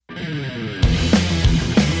Welcome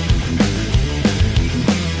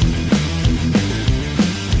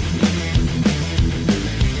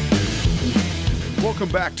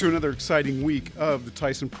back to another exciting week of the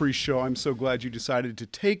Tyson Priest Show. I'm so glad you decided to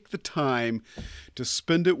take the time to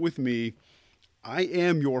spend it with me. I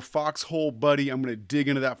am your foxhole buddy. I'm going to dig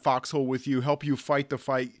into that foxhole with you, help you fight the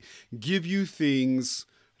fight, give you things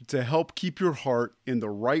to help keep your heart in the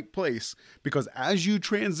right place. Because as you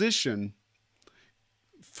transition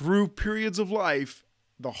through periods of life,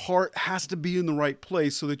 the heart has to be in the right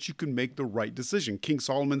place so that you can make the right decision. King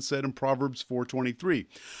Solomon said in Proverbs 4:23,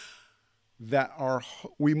 that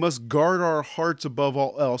we must guard our hearts above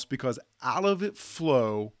all else, because out of it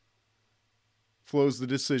flows the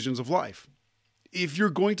decisions of life. If you're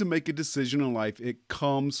going to make a decision in life, it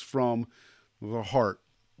comes from the heart.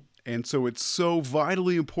 And so it's so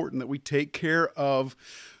vitally important that we take care of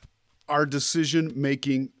our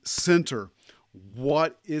decision-making center.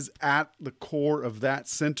 What is at the core of that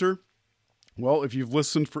center? Well, if you've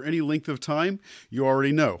listened for any length of time, you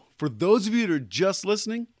already know. For those of you that are just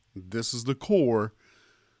listening, this is the core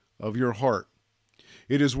of your heart.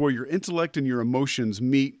 It is where your intellect and your emotions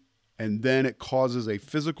meet, and then it causes a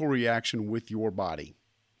physical reaction with your body.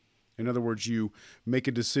 In other words, you make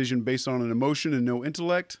a decision based on an emotion and no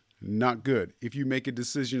intellect, not good. If you make a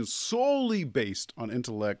decision solely based on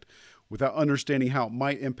intellect without understanding how it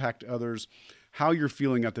might impact others, how you're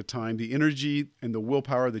feeling at the time, the energy and the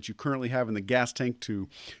willpower that you currently have in the gas tank to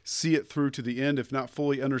see it through to the end, if not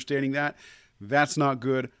fully understanding that, that's not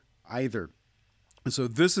good either. And so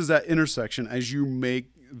this is that intersection as you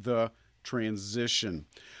make the transition.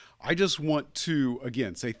 I just want to,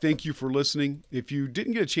 again, say thank you for listening. If you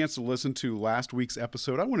didn't get a chance to listen to last week's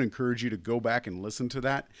episode, I want to encourage you to go back and listen to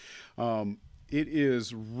that. It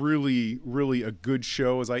is really, really a good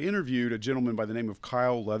show, as I interviewed a gentleman by the name of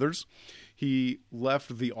Kyle Leathers. He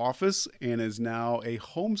left the office and is now a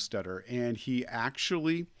homesteader, and he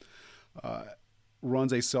actually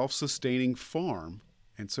runs a self-sustaining farm.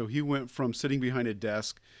 And so he went from sitting behind a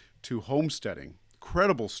desk to homesteading.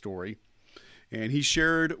 Incredible story. And he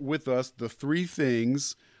shared with us the 3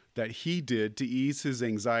 things that he did to ease his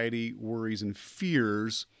anxiety, worries, and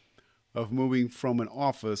fears of moving from an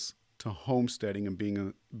office to homesteading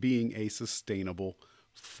and being a sustainable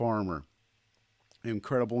farmer.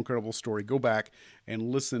 Incredible, incredible story. Go back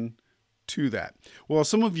and listen to that. Well,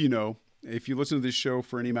 some of you know, if you listen to this show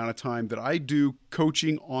for any amount of time, that I do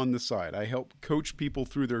coaching on the side. I help coach people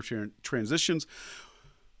through their transitions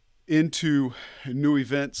into new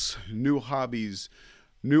events, new hobbies,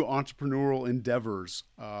 new entrepreneurial endeavors.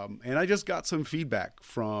 And I just got some feedback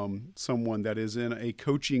from someone that is in a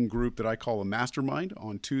coaching group that I call a mastermind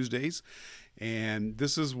on Tuesdays. And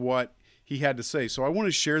this is what he had to say. So I want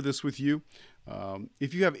to share this with you.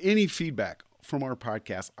 If you have any feedback from our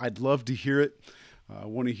podcast, I'd love to hear it. I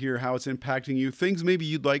want to hear how it's impacting you, things maybe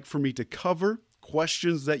you'd like for me to cover,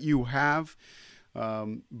 questions that you have.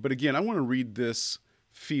 But again, I want to read this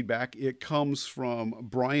feedback. It comes from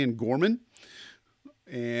Brian Gorman,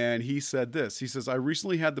 and he said this. He says, I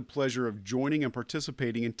recently had the pleasure of joining and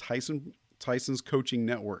participating in Tyson's coaching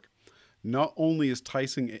network. Not only is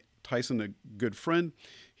Tyson a good friend,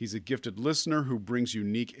 he's a gifted listener who brings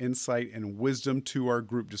unique insight and wisdom to our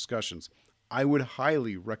group discussions. I would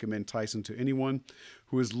highly recommend Tyson to anyone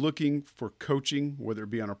who is looking for coaching, whether it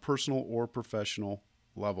be on a personal or professional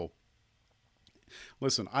level.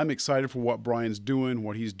 Listen, I'm excited for what Brian's doing,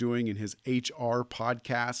 what he's doing in his HR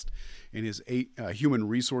podcast and his human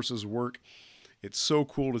resources work. It's so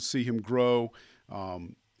cool to see him grow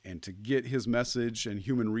and to get his message and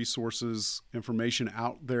human resources information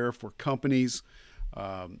out there for companies.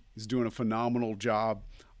 He's doing a phenomenal job.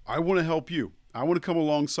 I want to help you. I want to come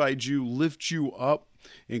alongside you, lift you up,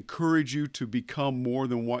 encourage you to become more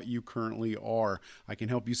than what you currently are. I can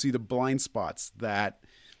help you see the blind spots that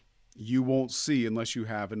you won't see unless you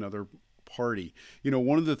have another party. You know,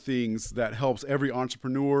 one of the things that helps every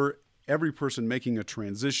entrepreneur, every person making a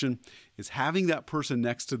transition, is having that person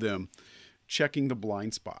next to them, checking the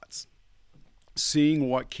blind spots, seeing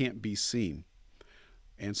what can't be seen.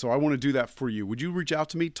 And so I want to do that for you. Would you reach out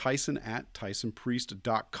to me,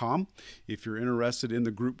 Tyson@TysonPriest.com. If you're interested in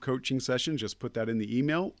the group coaching session, just put that in the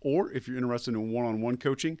email. Or if you're interested in one-on-one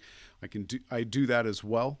coaching, I do that as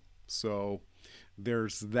well. So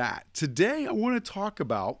there's that. Today, I want to talk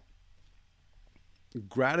about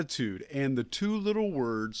gratitude and the 2 little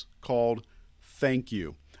words called thank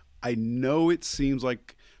you. I know it seems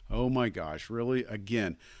like, oh my gosh, really?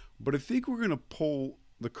 Again. But I think we're going to pull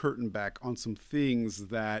the curtain back on some things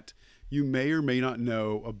that you may or may not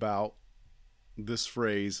know about this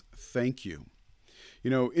phrase, thank you.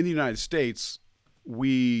 You know, in the United States,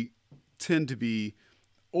 we tend to be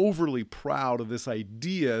overly proud of this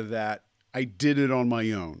idea that I did it on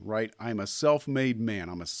my own, right? I'm a self-made man.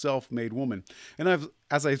 I'm a self-made woman. And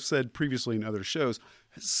as I've said previously in other shows,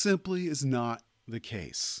 it simply is not the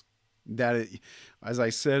case. As I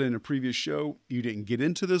said in a previous show, you didn't get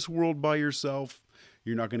into this world by yourself.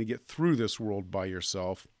 You're not going to get through this world by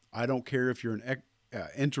yourself. I don't care if you're an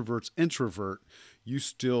introvert's introvert. You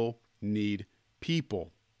still need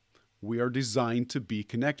people. We are designed to be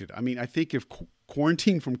connected. I mean, I think if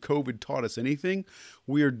quarantine from COVID taught us anything,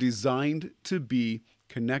 we are designed to be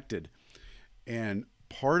connected. And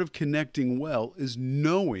part of connecting well is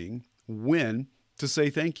knowing when to say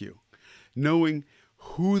thank you, knowing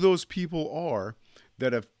who those people are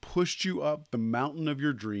that have pushed you up the mountain of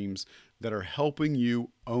your dreams, that are helping you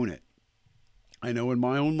own it. I know in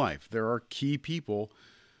my own life, there are key people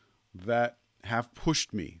that have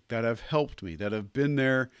pushed me, that have helped me, that have been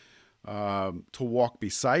there to walk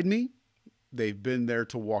beside me. They've been there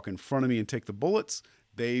to walk in front of me and take the bullets.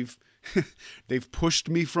 They've pushed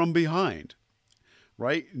me from behind,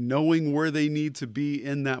 right? Knowing where they need to be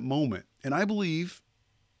in that moment. And I believe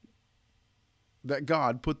that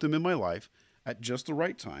God put them in my life at just the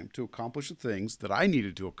right time to accomplish the things that I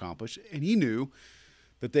needed to accomplish. And he knew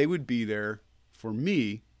that they would be there for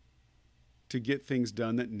me to get things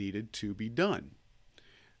done that needed to be done.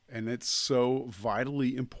 And it's so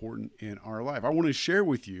vitally important in our life. I want to share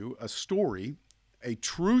with you a story, a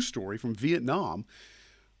true story from Vietnam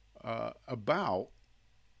about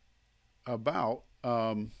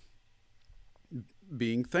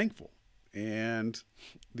being thankful and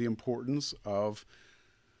the importance of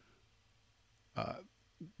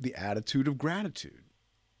the attitude of gratitude.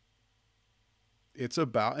 It's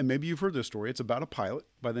about, and maybe you've heard this story, it's about a pilot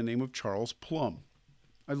by the name of Charles Plumb.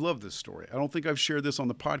 I love this story. I don't think I've shared this on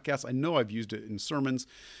the podcast. I know I've used it in sermons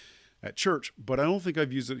at church, but I don't think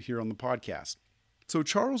I've used it here on the podcast. So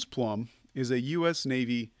Charles Plumb is a U.S.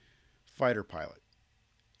 Navy fighter pilot,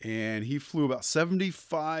 and he flew about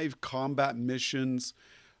 75 combat missions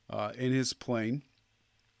in his plane.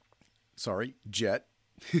 Jet,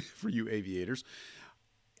 for you aviators.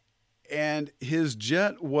 And his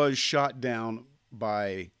jet was shot down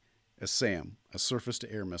by a SAM, a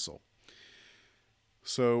surface-to-air missile.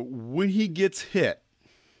 So when he gets hit,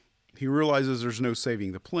 he realizes there's no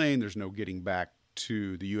saving the plane. There's no getting back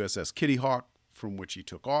to the USS Kitty Hawk from which he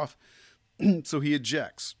took off. So he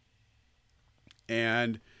ejects.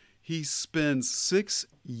 And he spends 6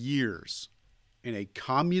 years in a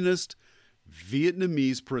communist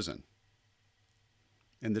Vietnamese prison,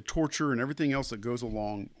 and the torture and everything else that goes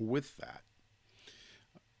along with that.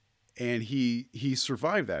 And he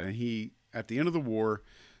survived that. And he, at the end of the war,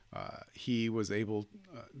 he was able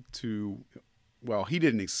to, well, he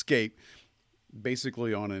didn't escape.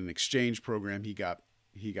 Basically, on an exchange program, he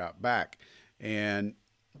got back. And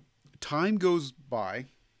time goes by,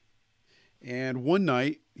 and one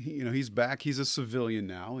night, he's back. He's a civilian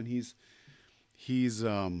now, and he's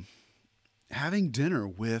having dinner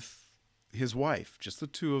with his wife, just the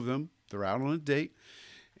two of them. They're out on a date,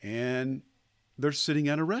 and they're sitting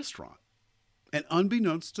at a restaurant. And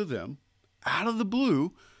unbeknownst to them, out of the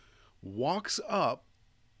blue, walks up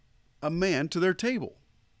a man to their table.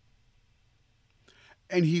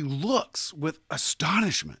 And he looks with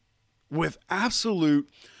astonishment, with absolute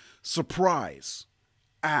surprise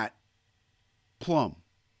at Plumb.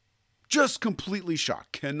 Just completely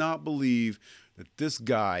shocked. Cannot believe that this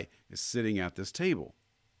guy is sitting at this table.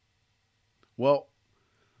 Well,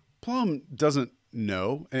 Plumb doesn't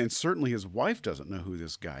know, and certainly his wife doesn't know who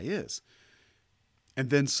this guy is. And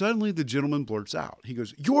then suddenly the gentleman blurts out. He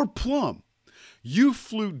goes, "You're Plumb. You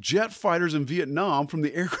flew jet fighters in Vietnam from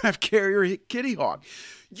the aircraft carrier Kitty Hawk.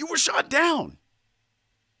 You were shot down."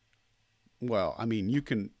 Well, I mean, you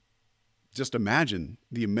can just imagine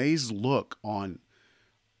the amazed look on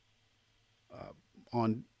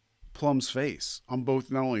Plumb's face, on both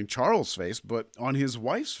not only Charles' face, but on his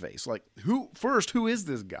wife's face. Like, who is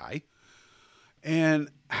this guy? And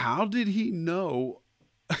how did he know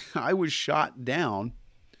I was shot down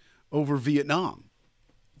over Vietnam?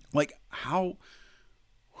 Like,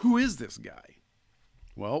 who is this guy?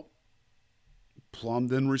 Well, Plumb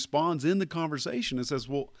then responds in the conversation and says,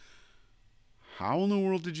 "Well, how in the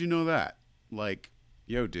world did you know that? Like,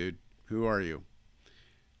 yo, dude, who are you?"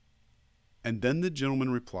 And then the gentleman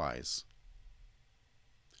replies,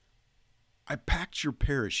 "I packed your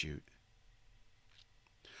parachute."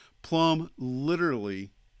 Plumb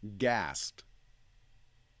literally gasped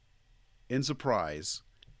in surprise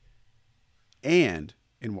and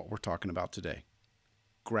in what we're talking about today,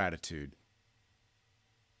 gratitude.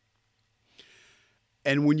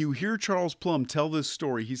 And when you hear Charles Plumb tell this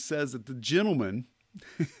story, he says that the gentleman,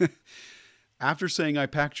 after saying, "I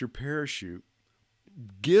packed your parachute,"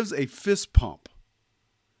 gives a fist pump.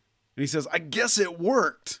 And he says, "I guess it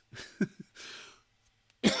worked."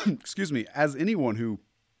 Excuse me. As anyone who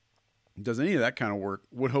does any of that kind of work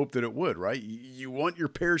would hope that it would, right? You want your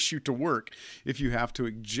parachute to work if you have to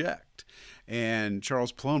eject. And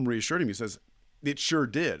Charles Plumb reassured him. He says, "It sure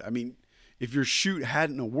did. I mean, if your chute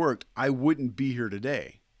hadn't worked, I wouldn't be here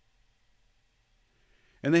today."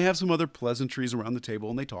 And they have some other pleasantries around the table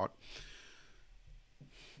and they talk.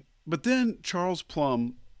 But then Charles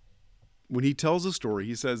Plumb, when he tells the story,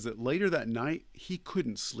 he says that later that night, he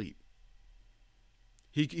couldn't sleep.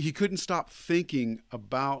 He couldn't stop thinking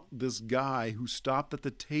about this guy who stopped at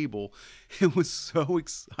the table and was so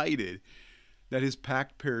excited that his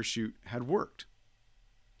packed parachute had worked.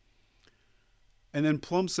 And then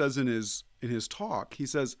Plumb says in his talk, he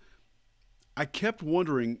says, "I kept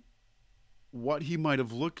wondering what he might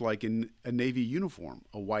have looked like in a Navy uniform,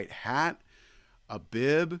 a white hat, a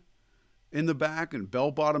bib in the back, and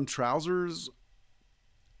bell-bottom trousers."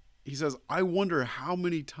 He says, "I wonder how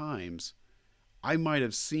many times I might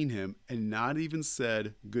have seen him and not even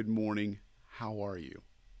said, 'Good morning, how are you?'"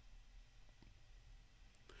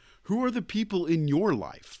 Who are the people in your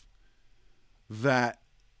life that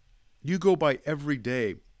you go by every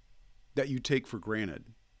day that you take for granted?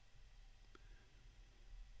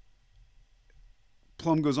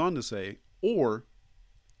 Plumb goes on to say, or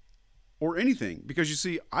anything, because you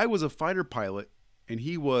see, I was a fighter pilot and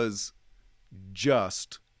he was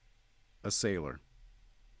just a sailor.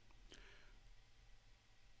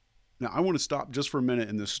 Now, I want to stop just for a minute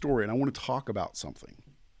in this story and I want to talk about something.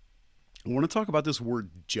 I want to talk about this word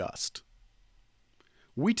 "just."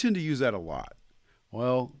 We tend to use that a lot.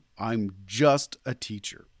 Well, I'm just a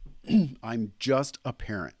teacher. I'm just a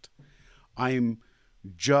parent. I'm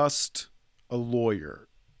just a lawyer.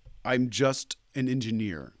 I'm just an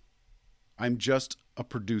engineer. I'm just a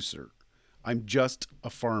producer. I'm just a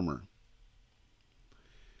farmer.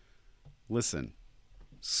 Listen,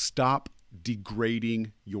 stop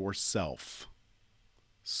degrading yourself.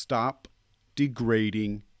 Stop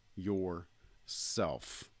degrading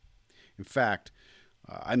yourself. In fact,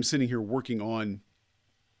 I'm sitting here working on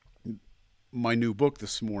my new book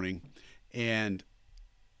this morning, and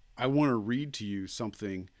I want to read to you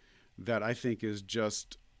something that I think is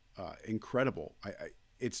just incredible.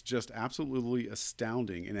 It's just absolutely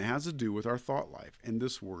astounding, and it has to do with our thought life and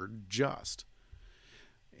this word "just."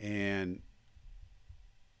 And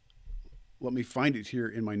let me find it here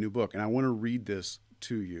in my new book, and I want to read this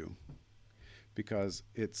to you because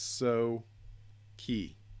it's so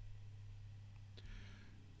key.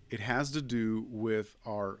 It has to do with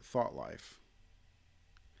our thought life.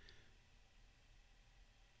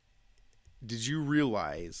 Did you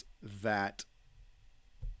realize that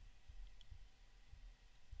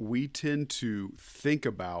we tend to think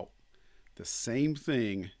about the same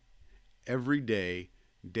thing every day,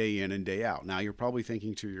 day in and day out? Now, you're probably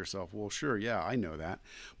thinking to yourself, "Well, sure, yeah, I know that."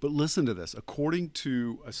 But listen to this. According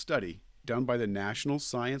to a study done by the National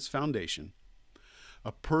Science Foundation,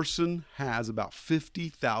 a person has about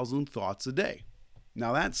 50,000 thoughts a day.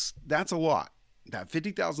 Now, that's a lot. That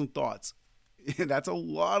 50,000 thoughts, that's a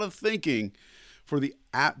lot of thinking for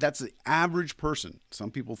that's the average person. Some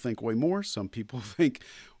people think way more. Some people think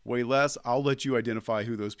way less. I'll let you identify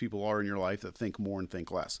who those people are in your life that think more and think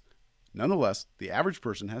less. Nonetheless, the average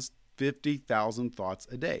person has 50,000 thoughts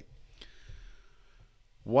a day.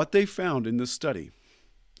 What they found in this study,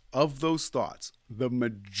 of those thoughts, the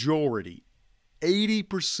majority,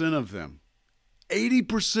 80% of them,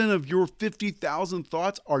 80% of your 50,000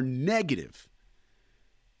 thoughts are negative.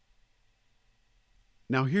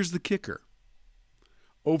 Now, here's the kicker.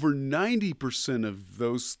 Over 90% of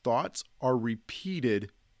those thoughts are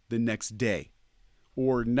repeated the next day,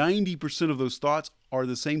 or 90% of those thoughts are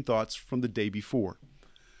the same thoughts from the day before.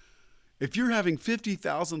 If you're having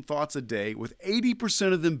 50,000 thoughts a day with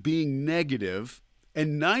 80% of them being negative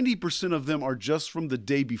and 90% of them are just from the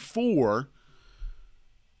day before,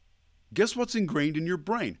 guess what's ingrained in your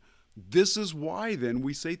brain? This is why then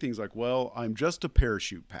we say things like, "Well, I'm just a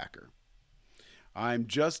parachute packer. I'm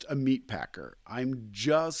just a meat packer. I'm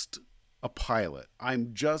just a pilot.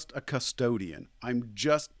 I'm just a custodian.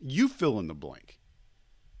 You fill in the blank.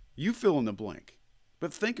 You fill in the blank."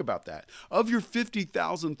 But think about that. Of your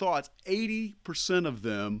 50,000 thoughts, 80% of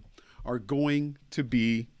them are going to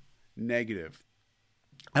be negative.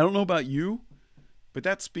 I don't know about you, but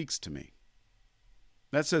that speaks to me.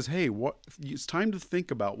 That says, hey, it's time to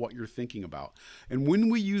think about what you're thinking about. And when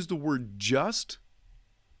we use the word "just,"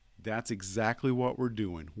 That's exactly what we're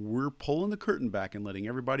doing. We're pulling the curtain back and letting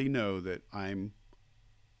everybody know that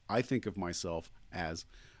I think of myself as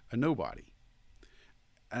a nobody.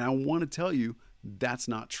 And I want to tell you that's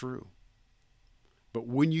not true. But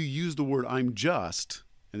when you use the word I'm just,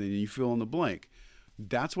 and then you fill in the blank,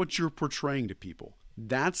 that's what you're portraying to people.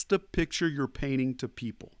 That's the picture you're painting to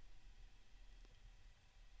people.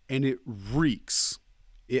 And it reeks.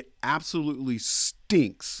 It absolutely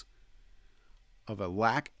stinks of a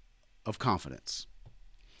lack of confidence.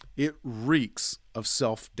 It reeks of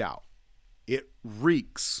self-doubt. It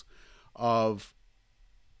reeks of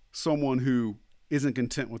someone who isn't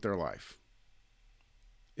content with their life.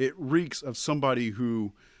 It reeks of somebody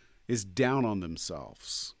who is down on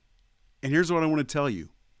themselves. And here's what I want to tell you.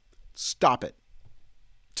 Stop it.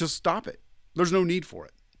 Just stop it. There's no need for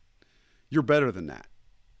it. You're better than that.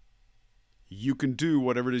 You can do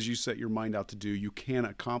whatever it is you set your mind out to do. You can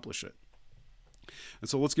accomplish it. And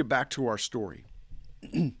so let's get back to our story.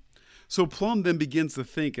 So Plum then begins to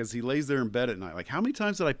think as he lays there in bed at night, like, how many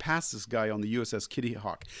times did I pass this guy on the USS Kitty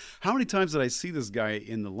Hawk? How many times did I see this guy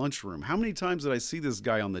in the lunchroom? How many times did I see this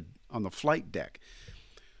guy on the flight deck?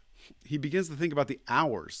 He begins to think about the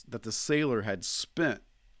hours that the sailor had spent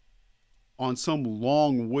on some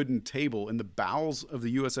long wooden table in the bowels of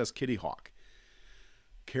the USS Kitty Hawk,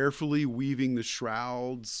 carefully weaving the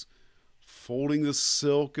shrouds, folding the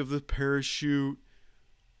silk of the parachute,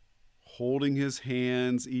 holding his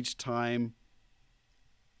hands each time,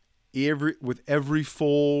 with every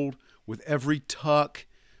fold, with every tuck,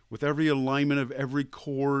 with every alignment of every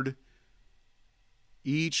cord.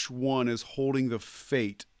 Each one is holding the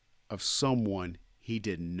fate of someone he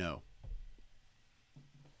didn't know.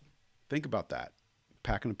 Think about that,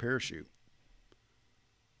 packing a parachute.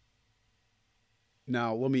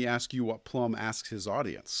 Now, let me ask you what Plum asks his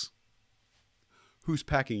audience. Who's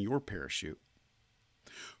packing your parachute?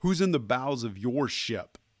 Who's in the bows of your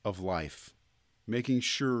ship of life, making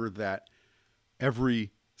sure that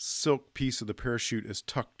every silk piece of the parachute is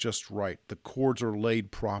tucked just right, the cords are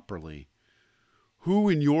laid properly? Who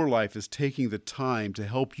in your life is taking the time to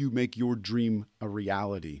help you make your dream a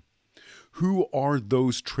reality? Who are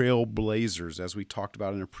those trailblazers, as we talked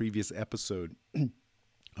about in a previous episode,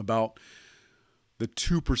 about the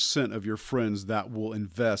 2% of your friends that will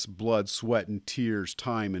invest blood, sweat, and tears,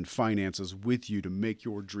 time, and finances with you to make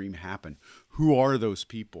your dream happen? Who are those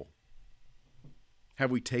people?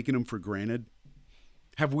 Have we taken them for granted?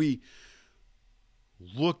 Have we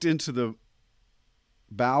looked into the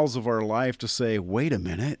bowels of our life to say, wait a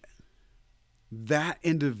minute, that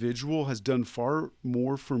individual has done far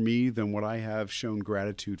more for me than what I have shown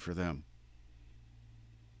gratitude for them?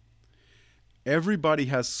 Everybody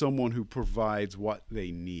has someone who provides what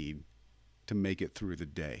they need to make it through the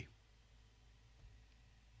day.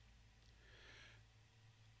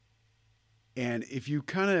 And if you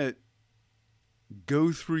kind of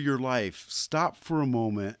go through your life, stop for a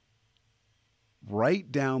moment,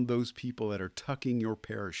 write down those people that are tucking your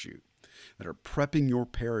parachute, that are prepping your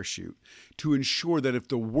parachute to ensure that if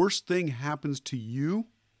the worst thing happens to you,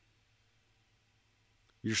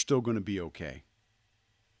 you're still going to be okay.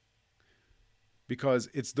 Because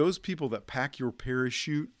it's those people that pack your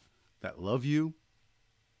parachute that love you,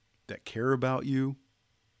 that care about you,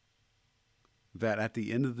 that at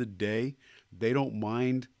the end of the day, they don't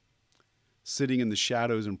mind sitting in the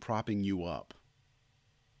shadows and propping you up.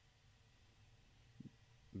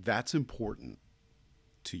 That's important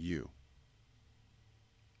to you.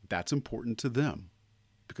 That's important to them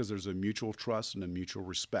because there's a mutual trust and a mutual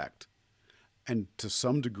respect. And to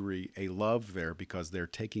some degree, a love there because they're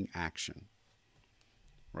taking action.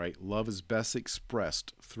 Right? Love is best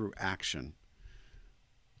expressed through action.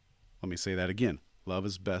 Let me say that again. Love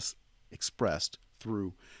is best expressed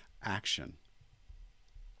through action.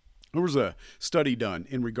 There was a study done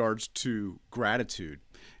in regards to gratitude.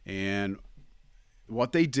 And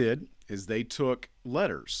what they did is they took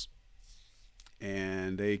letters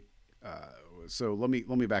and so let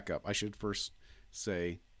me back up. I should first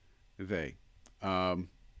say they.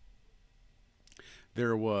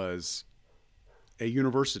 There was a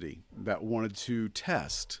university that wanted to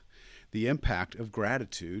test the impact of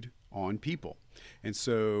gratitude on people. And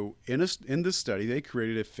so in this study, they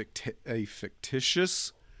created a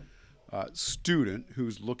fictitious student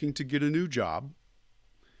who's looking to get a new job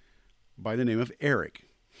by the name of Eric.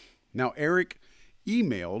 Now, Eric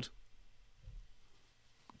emailed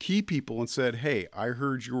key people and said, hey, I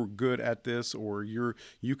heard you're good at this, or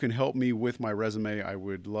you can help me with my resume. I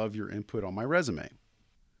would love your input on my resume.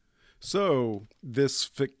 So this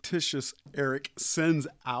fictitious Eric sends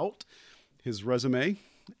out his resume,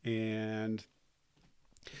 and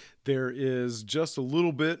there is just a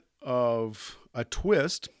little bit of a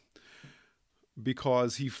twist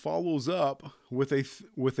because he follows up with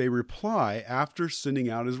a reply after sending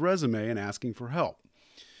out his resume and asking for help.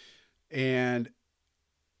 And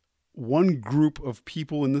one group of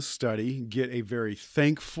people in the study get a very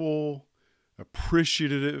thankful,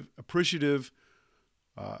 appreciative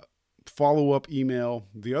follow-up email.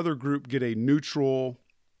 The other group get a neutral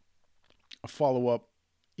follow-up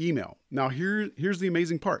email. Now, here's the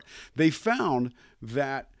amazing part. They found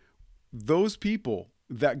that those people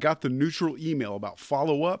that got the neutral email about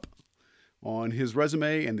follow-up on his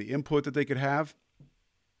resume and the input that they could have,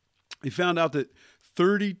 they found out that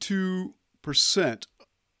 32%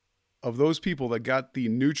 of those people that got the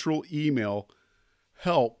neutral email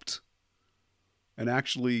helped and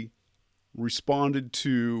actually responded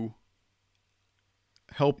to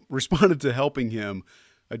helping him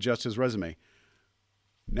adjust his resume.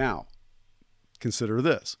 Now, consider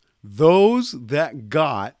this. Those that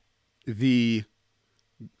got the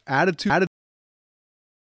attitude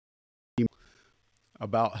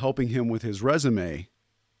about helping him with his resume,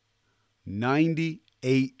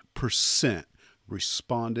 98%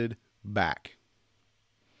 responded back.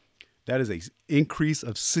 That is an increase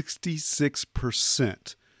of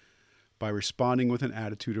 66% by responding with an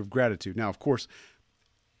attitude of gratitude. Now, of course,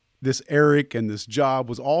 this Eric and this job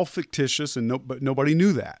was all fictitious, but nobody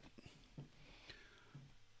knew that.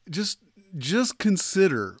 Just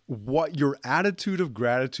consider what your attitude of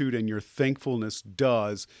gratitude and your thankfulness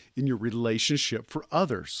does in your relationship for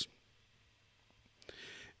others.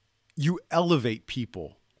 You elevate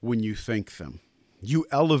people when you thank them. You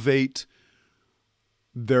elevate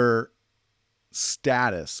their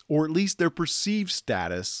status, or at least their perceived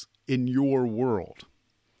status in your world.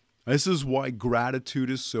 This is why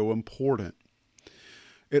gratitude is so important.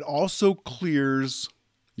 It also clears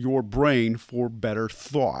your brain for better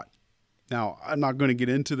thought. Now, I'm not going to get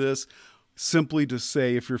into this, simply to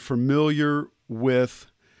say if you're familiar with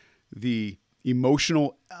the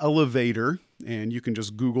emotional elevator, and you can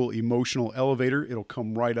just Google emotional elevator, it'll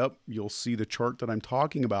come right up. You'll see the chart that I'm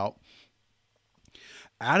talking about.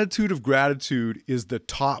 Attitude of gratitude is the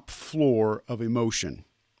top floor of emotion.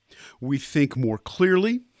 We think more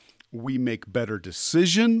clearly. We make better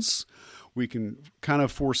decisions. We can kind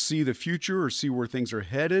of foresee the future or see where things are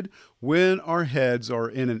headed when our heads are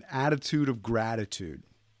in an attitude of gratitude.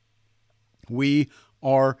 We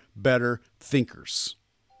are better thinkers.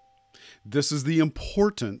 This is the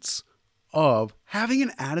importance of having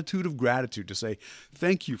an attitude of gratitude, to say,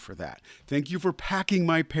 thank you for that. Thank you for packing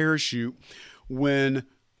my parachute when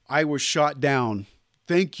I was shot down.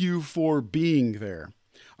 Thank you for being there.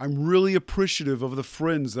 I'm really appreciative of the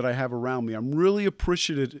friends that I have around me. I'm really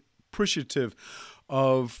appreciative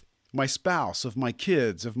of my spouse, of my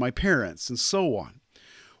kids, of my parents, and so on.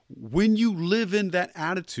 When you live in that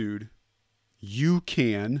attitude, you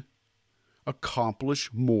can accomplish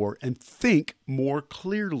more and think more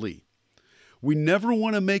clearly. We never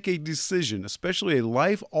want to make a decision, especially a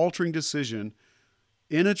life-altering decision,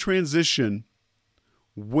 in a transition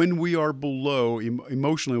when we are below,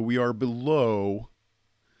 emotionally, we are below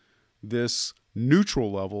this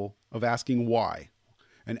neutral level of asking why.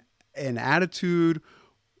 An attitude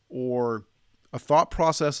or a thought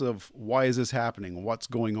process of why is this happening? What's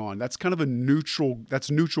going on? That's kind of neutral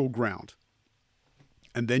ground.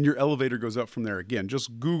 And then your elevator goes up from there. Again,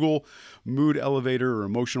 just Google mood elevator or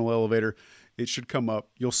emotional elevator. It should come up.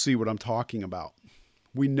 You'll see what I'm talking about.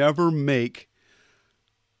 We never make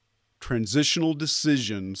transitional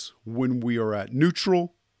decisions when we are at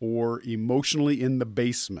neutral or emotionally in the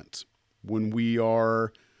basement, when we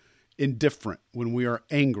are indifferent, when we are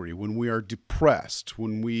angry, when we are depressed,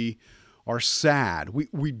 when we are sad.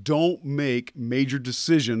 We don't make major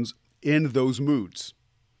decisions in those moods.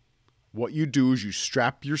 What you do is you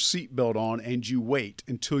strap your seatbelt on and you wait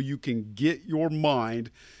until you can get your mind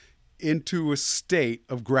into a state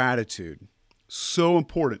of gratitude. So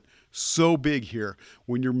important, so big here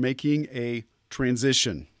when you're making a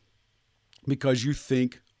transition, because you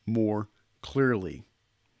think more clearly.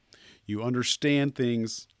 You understand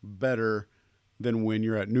things better than when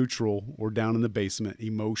you're at neutral or down in the basement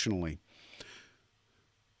emotionally.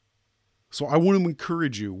 So I want to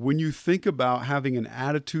encourage you, when you think about having an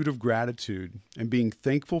attitude of gratitude and being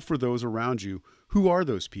thankful for those around you, who are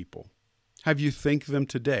those people? Have you thanked them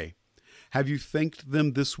today? Have you thanked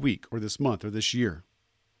them this week or this month or this year?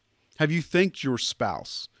 Have you thanked your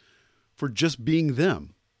spouse for just being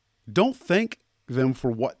them? Don't thank them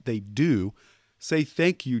for what they do. Say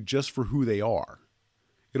thank you just for who they are.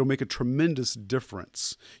 It'll make a tremendous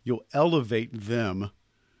difference. You'll elevate them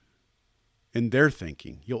in their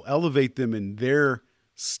thinking. You'll elevate them in their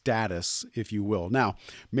status, if you will. Now,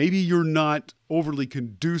 maybe you're not overly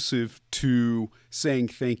conducive to saying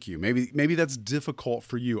thank you. Maybe that's difficult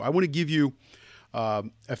for you. I want to give you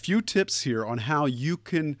a few tips here on how you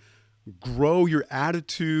can grow your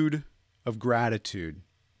attitude of gratitude.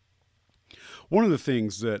 One of the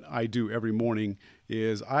things that I do every morning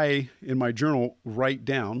is in my journal, write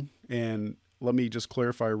down, and let me just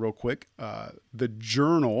clarify real quick. The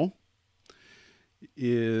journal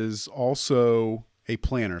is also a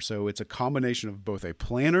planner. So it's a combination of both a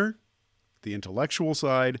planner, the intellectual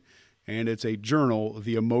side, and it's a journal,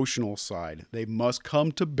 the emotional side. They must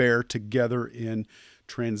come to bear together in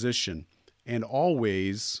transition, and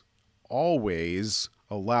always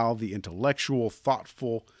allow the intellectual,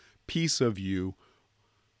 thoughtful piece of you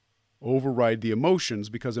override the emotions,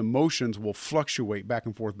 because emotions will fluctuate back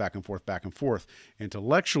and forth, back and forth, back and forth.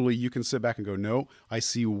 Intellectually, you can sit back and go, no, I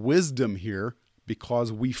see wisdom here,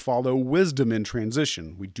 because we follow wisdom in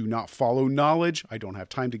transition. We do not follow knowledge. I don't have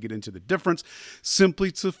time to get into the difference.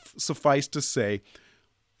 Simply to suffice to say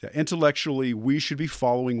that intellectually, we should be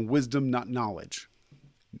following wisdom, not knowledge.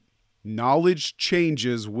 Knowledge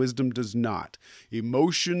changes, wisdom does not.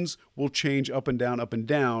 Emotions will change up and down, up and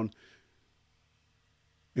down.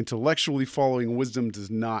 Intellectually following wisdom does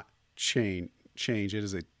not change.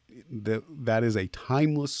 That is a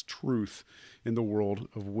timeless truth in the world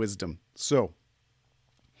of wisdom. So,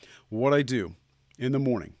 what I do in the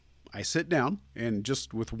morning, I sit down and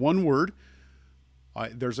just with one word,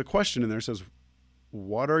 there's a question in there that says,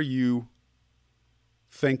 what are you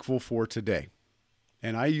thankful for today?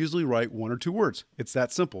 And I usually write one or two words. It's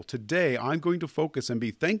that simple. Today, I'm going to focus and be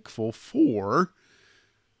thankful for,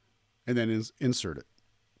 and then insert it.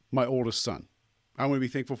 My oldest son. I'm going to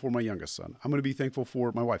be thankful for my youngest son. I'm going to be thankful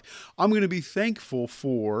for my wife. I'm going to be thankful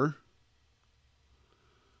for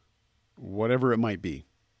whatever it might be.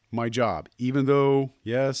 My job. Even though,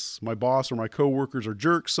 yes, my boss or my coworkers are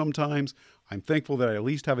jerks sometimes, I'm thankful that I at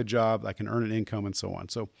least have a job, I can earn an income, and so on.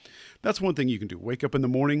 So that's one thing you can do. Wake up in the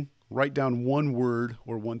morning, write down one word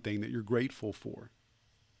or one thing that you're grateful for.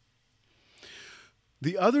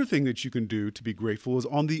 The other thing that you can do to be grateful is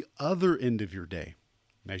on the other end of your day.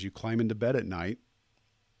 As you climb into bed at night,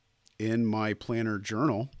 in my planner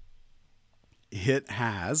journal, it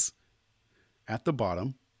has at the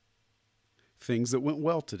bottom things that went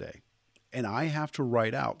well today. And I have to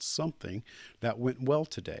write out something that went well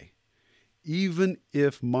today. Even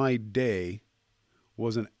if my day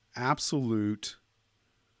was an absolute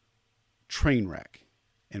train wreck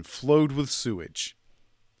and flowed with sewage,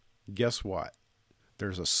 guess what?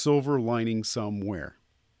 There's a silver lining somewhere.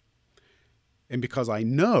 And because I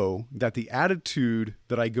know that the attitude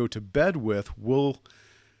that I go to bed with will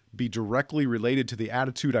be directly related to the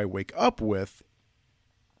attitude I wake up with,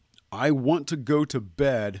 I want to go to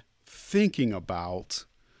bed thinking about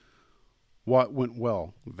what went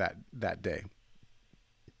well that day.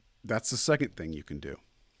 That's the second thing you can do.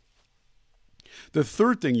 The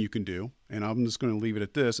third thing you can do, and I'm just going to leave it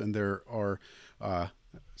at this, and there are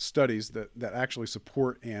studies that actually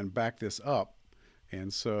support and back this up.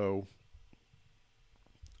 And so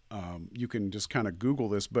you can just kind of Google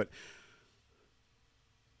this, but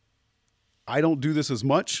I don't do this as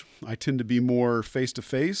much. I tend to be more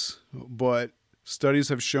face-to-face, but studies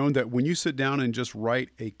have shown that when you sit down and just write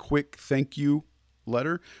a quick thank you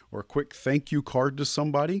letter or a quick thank you card to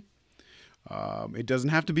somebody, it doesn't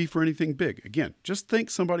have to be for anything big. Again, just thank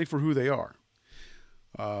somebody for who they are.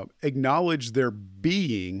 Acknowledge their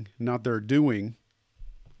being, not their doing.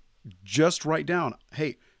 Just write down,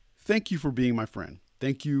 hey, thank you for being my friend.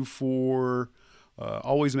 Thank you for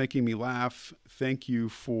always making me laugh. Thank you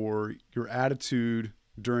for your attitude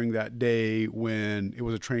during that day when it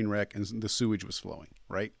was a train wreck and the sewage was flowing,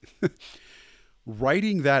 right?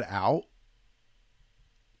 Writing that out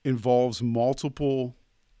involves multiple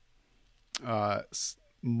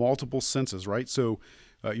senses, right? So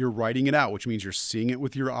you're writing it out, which means you're seeing it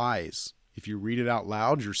with your eyes. If you read it out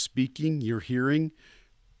loud, you're speaking, you're hearing,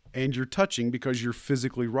 and you're touching because you're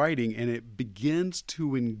physically writing, and it begins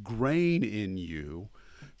to ingrain in you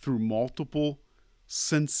through multiple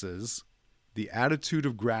senses the attitude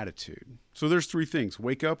of gratitude. So there's three things.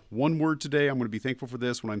 Wake up, one word today. I'm going to be thankful for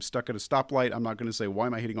this. When I'm stuck at a stoplight, I'm not going to say, why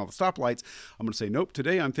am I hitting all the stoplights? I'm going to say, nope,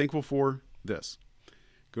 today I'm thankful for this.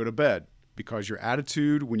 Go to bed, because your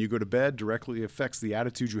attitude when you go to bed directly affects the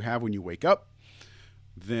attitude you have when you wake up.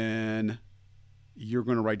 Then you're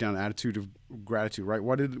going to write down an attitude of gratitude, right?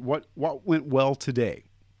 What went well today?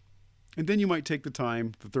 And then you might take the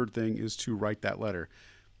time. The third thing is to write that letter.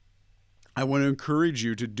 I want to encourage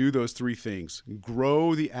you to do those three things.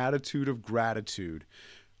 Grow the attitude of gratitude,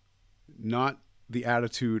 not the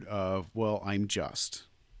attitude of, well, I'm just,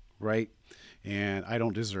 right? And I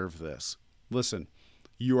don't deserve this. Listen,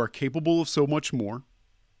 you are capable of so much more.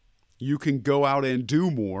 You can go out and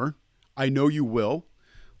do more. I know you will.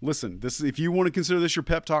 Listen, if you want to consider this your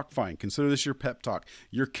pep talk, fine. Consider this your pep talk.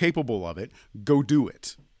 You're capable of it. Go do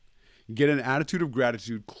it. Get an attitude of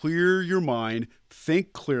gratitude. Clear your mind.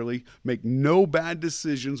 Think clearly. Make no bad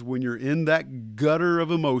decisions when you're in that gutter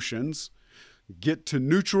of emotions. Get to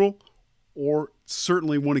neutral, or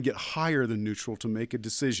certainly want to get higher than neutral to make a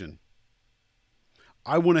decision.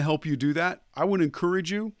 I want to help you do that. I would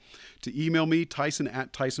encourage you to email me,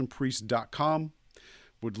 Tyson@TysonPriest.com.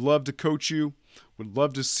 Would love to coach you. Would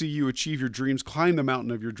love to see you achieve your dreams, climb the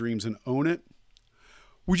mountain of your dreams, and own it.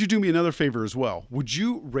 Would you do me another favor as well? Would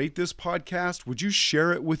you rate this podcast? Would you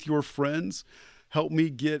share it with your friends? Help me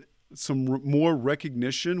get some more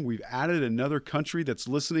recognition. We've added another country that's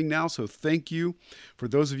listening now, so thank you. For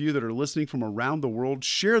those of you that are listening from around the world,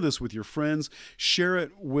 share this with your friends. Share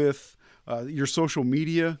it with your social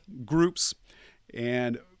media groups.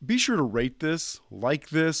 And be sure to rate this, like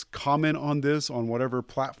this, comment on this on whatever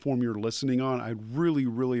platform you're listening on. I'd really,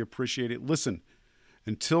 really appreciate it. Listen,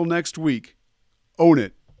 until next week, own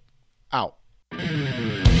it. Out.